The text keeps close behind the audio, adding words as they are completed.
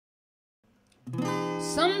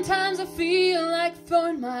Sometimes I feel like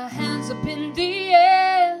throwing my hands up in the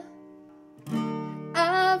air.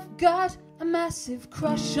 I've got a massive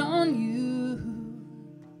crush on you.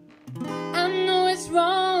 I know it's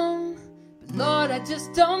wrong, but Lord, I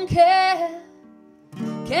just don't care.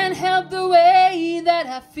 Can't help the way that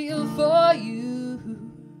I feel for you.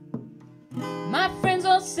 My friends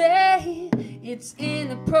all say it's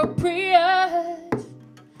inappropriate.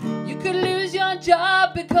 You could lose your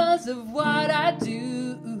job because of what I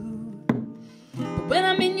do. But when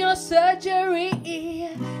I'm in your surgery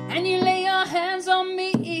and you lay your hands on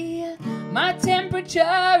me, my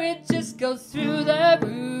temperature, it just goes through the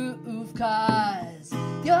roof. 'Cause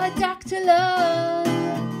you're Dr. Love,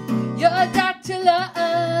 you're Dr.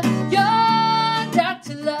 Love, you're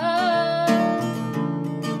Dr. Love,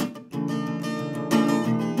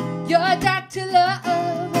 you're Dr.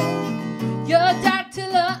 Love, you're Dr.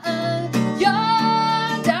 Love,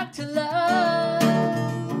 you're Dr. Love.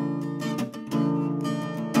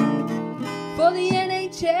 For the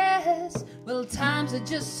NHS, well, times are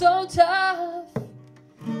just so tough,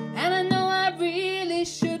 and I know I really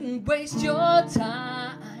shouldn't waste your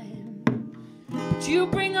time, but you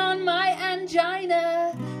bring on my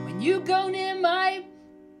angina when you go near my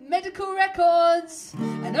medical records,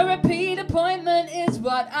 and a repeat appointment is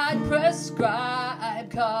what I'd prescribe.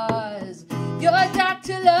 'Cause you're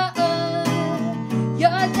Dr. Love,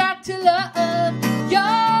 you're Dr. Love,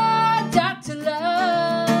 you're Dr.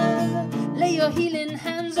 Love. Lay your healing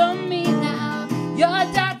hands on me now. You're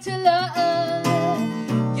Dr. Love,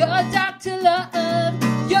 you're Dr. Love,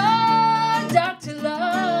 you're Dr.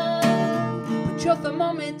 Love. Put your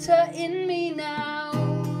thermometer in me now.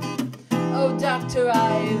 Oh doctor,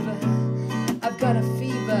 I've got a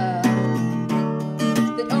fever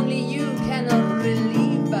that only you can relieve.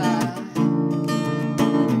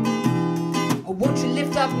 Oh, won't you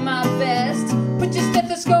lift up my vest, put your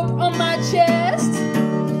stethoscope on my chest.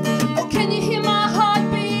 Oh, can you hear my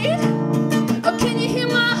heartbeat? Oh, can you hear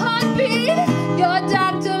my heartbeat? You're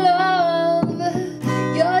Dr. Love,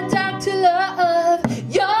 you're Dr. Love,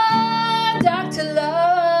 you're Dr.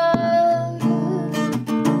 Love.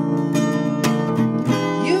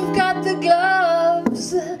 You've got the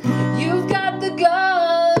gloves, you've got the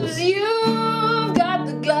gloves, you've got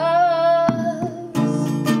the gloves.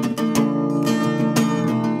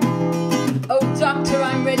 Oh doctor,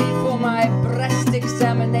 I'm ready for my breast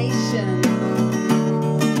examination.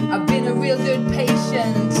 I've been a real good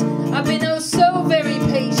patient, I've been oh so very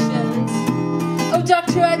patient. Oh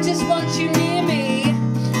doctor, I just want you near me.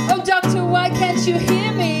 Oh doctor, why can't you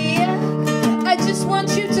hear me? I just want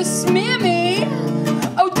you to smear me.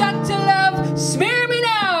 Oh Dr. Love, smear me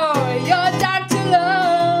now. You're Dr.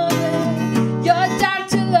 Love, you're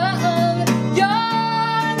Dr. Love,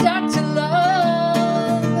 you're Dr.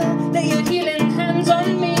 Love. Lay your healing hands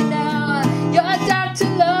on me now. You're Dr.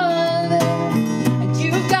 Love, and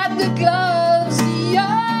you've got the gloves.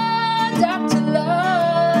 You're Dr.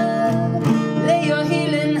 Love. Lay your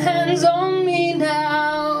healing hands on me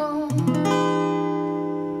now.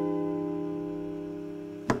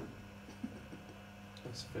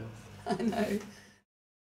 That's filth. I know.